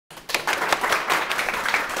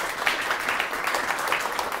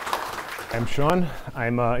I'm Sean.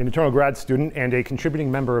 I'm an internal grad student and a contributing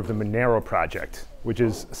member of the Monero project, which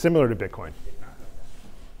is similar to Bitcoin.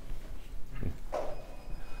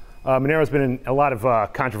 Monero's been in a lot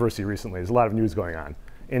of controversy recently. There's a lot of news going on.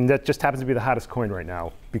 And that just happens to be the hottest coin right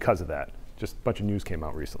now because of that. Just a bunch of news came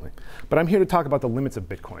out recently. But I'm here to talk about the limits of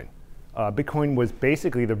Bitcoin. Bitcoin was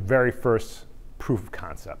basically the very first proof of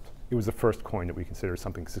concept. It was the first coin that we consider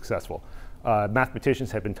something successful.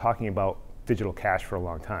 Mathematicians have been talking about digital cash for a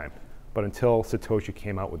long time. But until Satoshi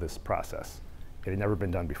came out with this process, it had never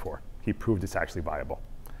been done before. He proved it's actually viable.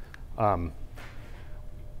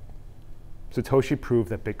 Satoshi proved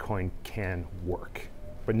that Bitcoin can work.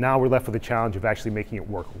 But now we're left with the challenge of actually making it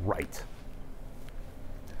work right.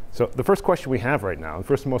 So the first question we have right now, the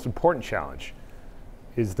first and most important challenge,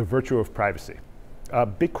 is the virtue of privacy.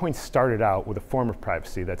 Bitcoin started out with a form of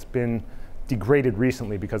privacy that's been degraded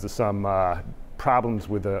recently because of some problems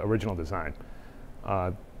with the original design.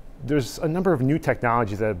 There's a number of new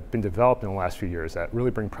technologies that have been developed in the last few years that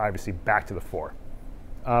really bring privacy back to the fore.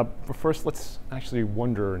 But first, let's actually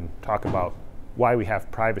wonder and talk about why we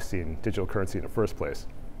have privacy in digital currency in the first place.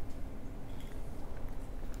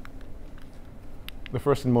 The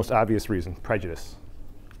first and most obvious reason, prejudice.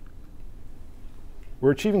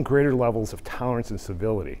 We're achieving greater levels of tolerance and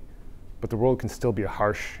civility, but the world can still be a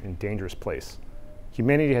harsh and dangerous place.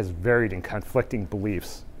 Humanity has varied and conflicting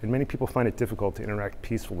beliefs, and many people find it difficult to interact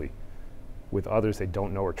peacefully with others they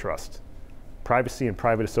don't know or trust. Privacy and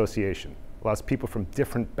private association allows people from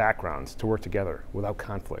different backgrounds to work together without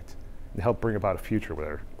conflict and help bring about a future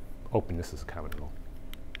where openness is a common goal.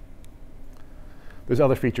 There's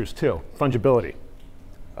other features too. Fungibility.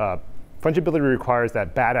 Fungibility requires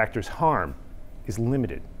that bad actors' harm is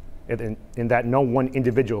limited in that no one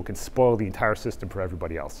individual can spoil the entire system for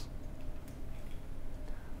everybody else.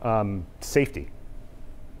 Safety.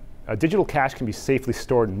 Digital cash can be safely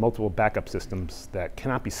stored in multiple backup systems that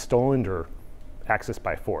cannot be stolen or accessed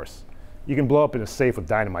by force. You can blow up in a safe with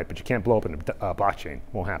dynamite, but you can't blow up in a blockchain.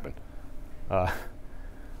 Won't happen.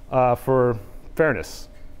 For fairness,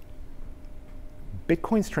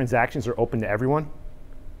 Bitcoin's transactions are open to everyone.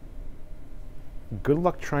 Good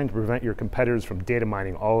luck trying to prevent your competitors from data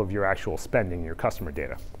mining all of your actual spending, your customer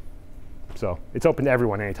data. So it's open to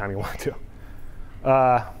everyone anytime you want to.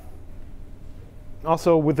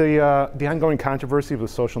 Also, with the ongoing controversy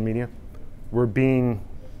with social media, we're being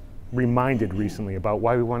reminded recently about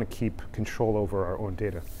why we want to keep control over our own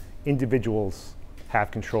data. Individuals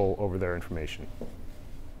have control over their information,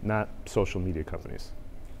 not social media companies.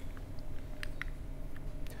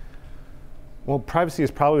 Well, privacy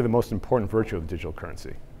is probably the most important virtue of digital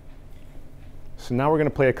currency. So now we're going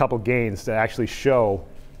to play a couple games that actually show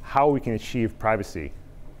how we can achieve privacy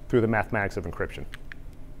through the mathematics of encryption.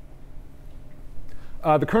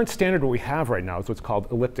 The current standard what we have right now is what's called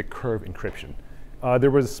elliptic curve encryption.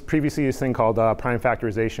 There was previously this thing called prime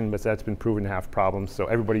factorization, but that's been proven to have problems, so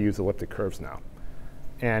everybody uses elliptic curves now.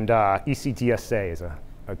 And ECDSA is a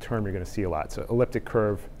term you're going to see a lot, so elliptic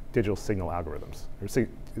curve digital signal algorithms, or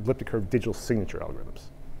elliptic curve digital signature algorithms.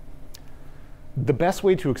 The best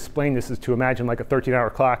way to explain this is to imagine like a 13-hour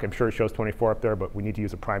clock. I'm sure it shows 24 up there, but we need to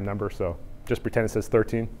use a prime number, so just pretend it says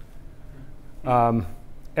 13.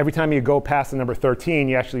 Every time you go past the number 13,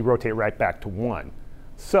 you actually rotate right back to 1.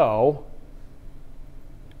 So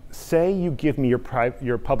say you give me your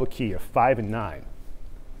public key of 5 and 9,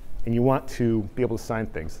 and you want to be able to sign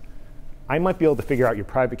things. I might be able to figure out your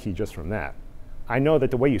private key just from that. I know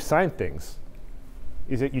that the way you sign things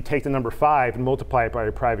is that you take the number 5 and multiply it by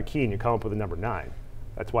your private key, and you come up with the number 9.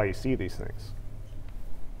 That's why you see these things.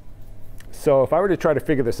 So if I were to try to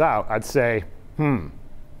figure this out, I'd say,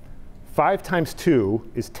 5 times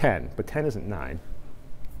 2 is 10, but 10 isn't 9.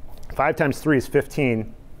 5 times 3 is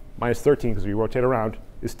 15, minus 13, because we rotate around,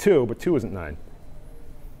 is 2, but 2 isn't 9.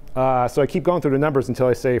 So I keep going through the numbers until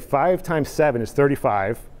I say 5 times 7 is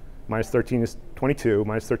 35, minus 13 is 22,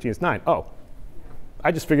 minus 13 is 9. Oh,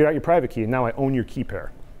 I just figured out your private key, and now I own your key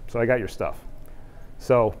pair. So I got your stuff.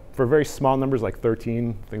 So for very small numbers like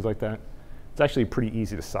 13, things like that, it's actually pretty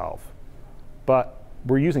easy to solve. But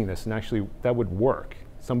we're using this, and actually that would work.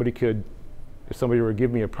 If somebody were to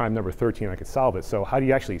give me a prime number 13, I could solve it. So how do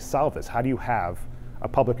you actually solve this? How do you have a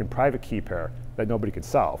public and private key pair that nobody could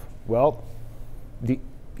solve? Well, the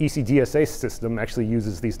ECDSA system actually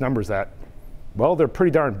uses these numbers that, well, they're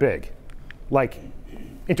pretty darn big, like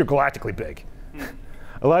intergalactically big.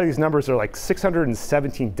 A lot of these numbers are like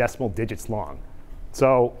 617 decimal digits long.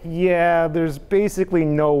 So yeah, there's basically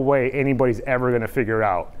no way anybody's ever going to figure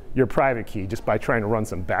out your private key just by trying to run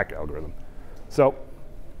some back algorithm. So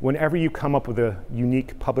whenever you come up with a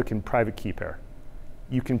unique public and private key pair,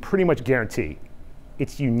 you can pretty much guarantee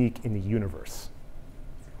it's unique in the universe.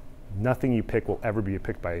 Nothing you pick will ever be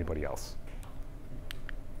picked by anybody else.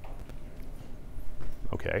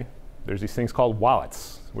 OK, there's these things called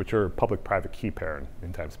wallets, which are public-private key pair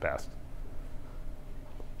in times past.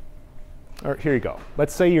 All right, here you go.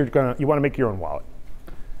 Let's say you want to make your own wallet.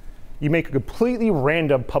 You make a completely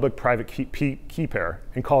random public-private key pair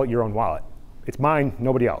and call it your own wallet. It's mine,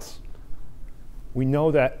 nobody else. We know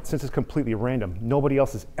that since it's completely random, nobody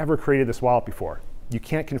else has ever created this wallet before. You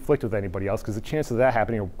can't conflict with anybody else because the chances of that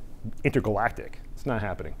happening are intergalactic. It's not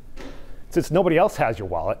happening. Since nobody else has your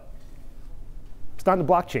wallet, it's not in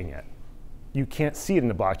the blockchain yet. You can't see it in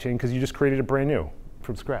the blockchain because you just created it brand new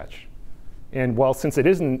from scratch. And well, since it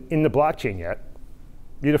isn't in the blockchain yet,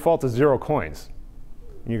 you default to 0 coins.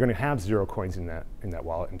 And you're going to have 0 coins in that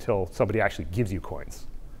wallet until somebody actually gives you coins.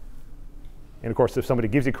 And of course, if somebody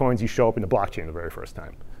gives you coins, you show up in the blockchain the very first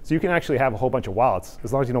time. So you can actually have a whole bunch of wallets.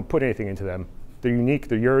 As long as you don't put anything into them, they're unique,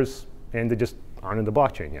 they're yours, and they just aren't in the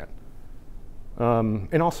blockchain yet.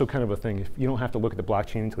 And also kind of a thing, if you don't have to look at the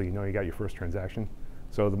blockchain until you know you got your first transaction.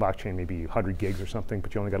 So the blockchain may be 100 gigs or something,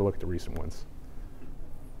 but you only got to look at the recent ones.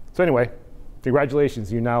 So anyway,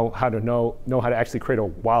 congratulations. You now know how to actually create a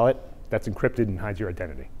wallet that's encrypted and hides your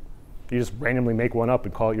identity. You just randomly make one up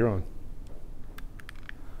and call it your own.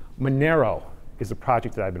 Monero is a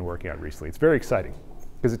project that I've been working on recently. It's very exciting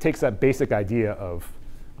because it takes that basic idea of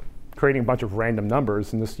creating a bunch of random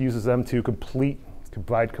numbers and just uses them to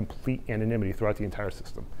provide complete anonymity throughout the entire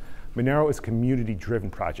system. Monero is a community-driven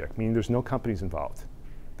project, meaning there's no companies involved.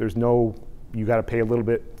 There's no, you got to pay a little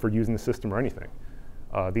bit for using the system or anything.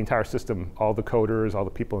 The entire system, all the coders, all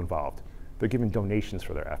the people involved, they're giving donations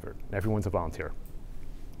for their effort. Everyone's a volunteer.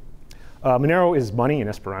 Monero is money in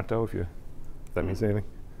Esperanto, if that means anything.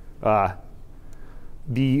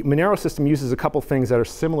 The Monero system uses a couple things that are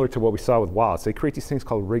similar to what we saw with wallets. They create these things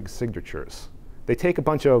called rigged signatures. They take a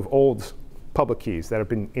bunch of old public keys that have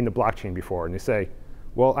been in the blockchain before, and they say,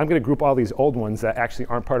 well, I'm going to group all these old ones that actually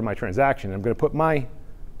aren't part of my transaction. I'm going to put my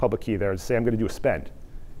public key there and say I'm going to do a spend.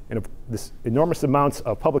 And if this enormous amounts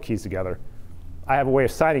of public keys together, I have a way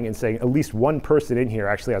of signing it and saying at least one person in here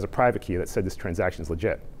actually has a private key that said this transaction is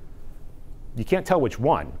legit. You can't tell which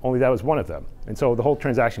one, only that was one of them. And so the whole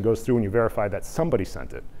transaction goes through and you verify that somebody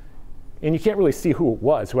sent it. And you can't really see who it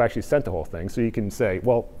was who actually sent the whole thing. So you can say,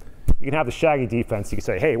 well, you can have the Shaggy defense. You can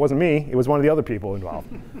say, hey, it wasn't me. It was one of the other people involved.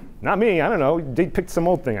 Not me. I don't know. They picked some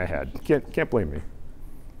old thing I had. Can't blame me.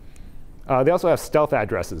 They also have stealth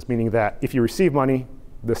addresses, meaning that if you receive money,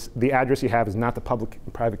 the address you have is not the public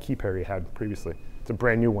and private key pair you had previously. It's a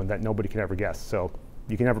brand new one that nobody can ever guess. So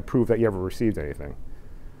you can never prove that you ever received anything.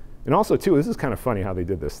 And also, too, this is kind of funny how they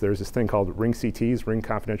did this. There's this thing called ring CTs, ring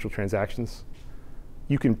confidential transactions.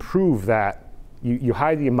 You can prove that you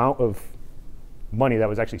hide the amount of money that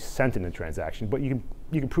was actually sent in the transaction, but you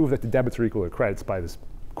can prove that the debits are equal to credits by this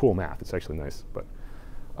cool math. It's actually nice. But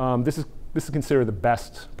this is considered the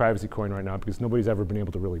best privacy coin right now because nobody's ever been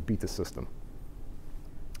able to really beat the system.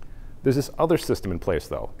 There's this other system in place,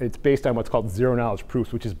 though. It's based on what's called zero-knowledge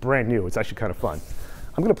proofs, which is brand new. It's actually kind of fun.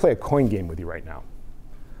 I'm going to play a coin game with you right now.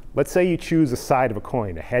 Let's say you choose a side of a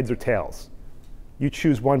coin, a heads or tails. You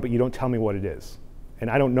choose one, but you don't tell me what it is. And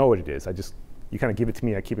I don't know what it is. You kind of give it to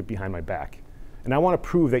me. I keep it behind my back. And I want to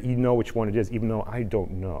prove that you know which one it is, even though I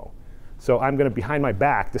don't know. So I'm going to, behind my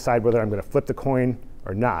back, decide whether I'm going to flip the coin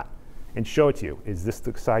or not and show it to you. Is this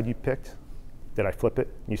the side you picked? Did I flip it?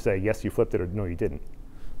 And you say, yes, you flipped it, or no, you didn't.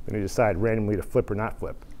 Then you decide randomly to flip or not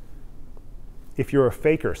flip. If you're a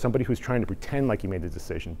faker, somebody who's trying to pretend like you made the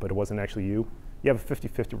decision, but it wasn't actually you, you have a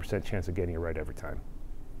 50% chance of getting it right every time.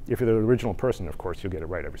 If you're the original person, of course, you'll get it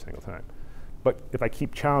right every single time. But if I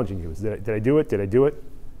keep challenging you, did I do it? Did I do it?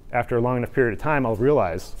 After a long enough period of time, I'll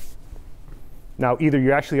realize, now either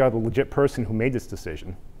you actually are the legit person who made this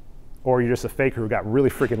decision, or you're just a faker who got really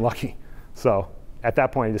freaking lucky. So at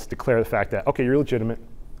that point, I just declare the fact that, OK, you're legitimate.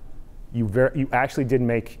 You actually did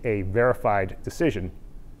make a verified decision,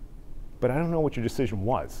 but I don't know what your decision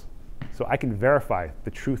was. So I can verify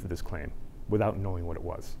the truth of this claim without knowing what it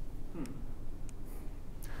was.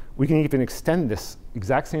 We can even extend this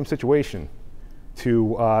exact same situation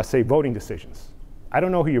to, say, voting decisions. I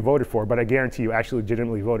don't know who you voted for, but I guarantee you actually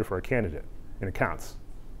legitimately voted for a candidate, and it counts.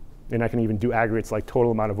 And I can even do aggregates like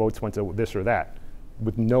total amount of votes went to this or that,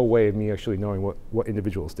 with no way of me actually knowing what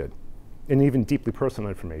individuals did. And even deeply personal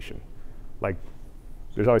information. Like,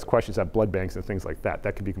 there's always questions at blood banks and things like that.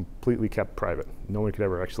 That can be completely kept private. No one could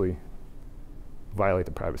ever actually violate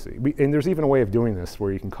the privacy. And there's even a way of doing this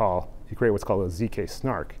where you create what's called a ZK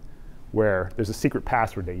snark, where there's a secret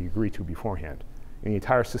password that you agree to beforehand. And the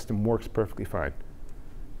entire system works perfectly fine.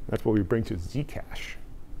 That's what we bring to Zcash,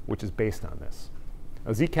 which is based on this.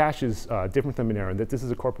 Zcash is different than Monero in that this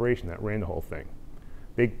is a corporation that ran the whole thing.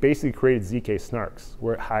 They basically created ZK snarks,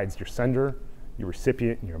 where it hides your sender, your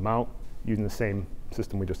recipient, and your amount using the same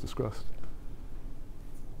system we just discussed.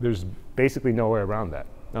 There's basically no way around that.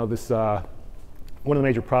 Now, this one of the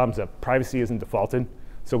major problems is that privacy isn't defaulted.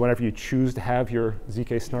 So whenever you choose to have your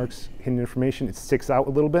ZK snarks hidden information, it sticks out a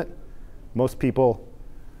little bit. Most people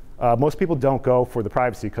don't go for the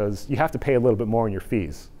privacy because you have to pay a little bit more in your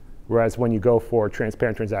fees. Whereas when you go for a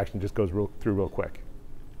transparent transaction, it just goes through real quick.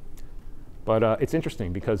 But it's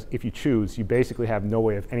interesting because if you choose, you basically have no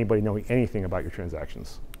way of anybody knowing anything about your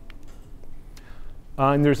transactions.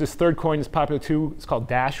 And there's this third coin that's popular too. It's called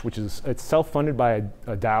Dash, which is it's self-funded by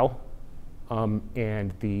a DAO.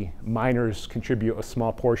 And the miners contribute a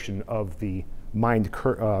small portion of the mined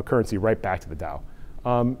currency right back to the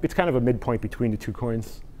DAO. It's kind of a midpoint between the two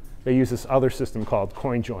coins. They use this other system called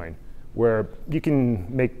CoinJoin, where you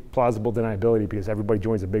can make plausible deniability because everybody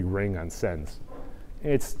joins a big ring on sends.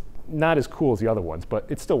 It's not as cool as the other ones, but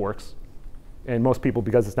it still works. And most people,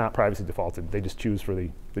 because it's not privacy defaulted, they just choose for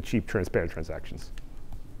the cheap, transparent transactions.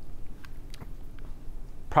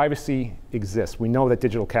 Privacy exists. We know that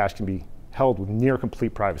digital cash can be held with near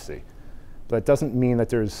complete privacy. But that doesn't mean that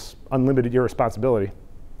there's unlimited irresponsibility.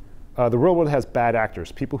 The real world has bad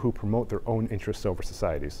actors, people who promote their own interests over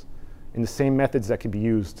society's. And the same methods that can be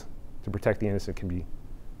used to protect the innocent can be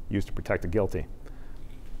used to protect the guilty.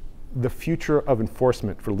 The future of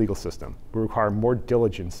enforcement for the legal system will require more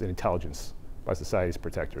diligence and intelligence by society's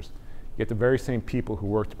protectors. Yet the very same people who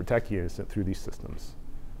work to protect the innocent through these systems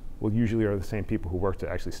will usually are the same people who work to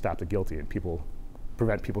actually stop the guilty and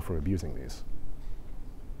prevent people from abusing these.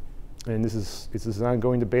 And this is an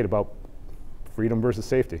ongoing debate about freedom versus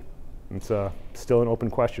safety. It's still an open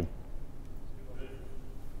question.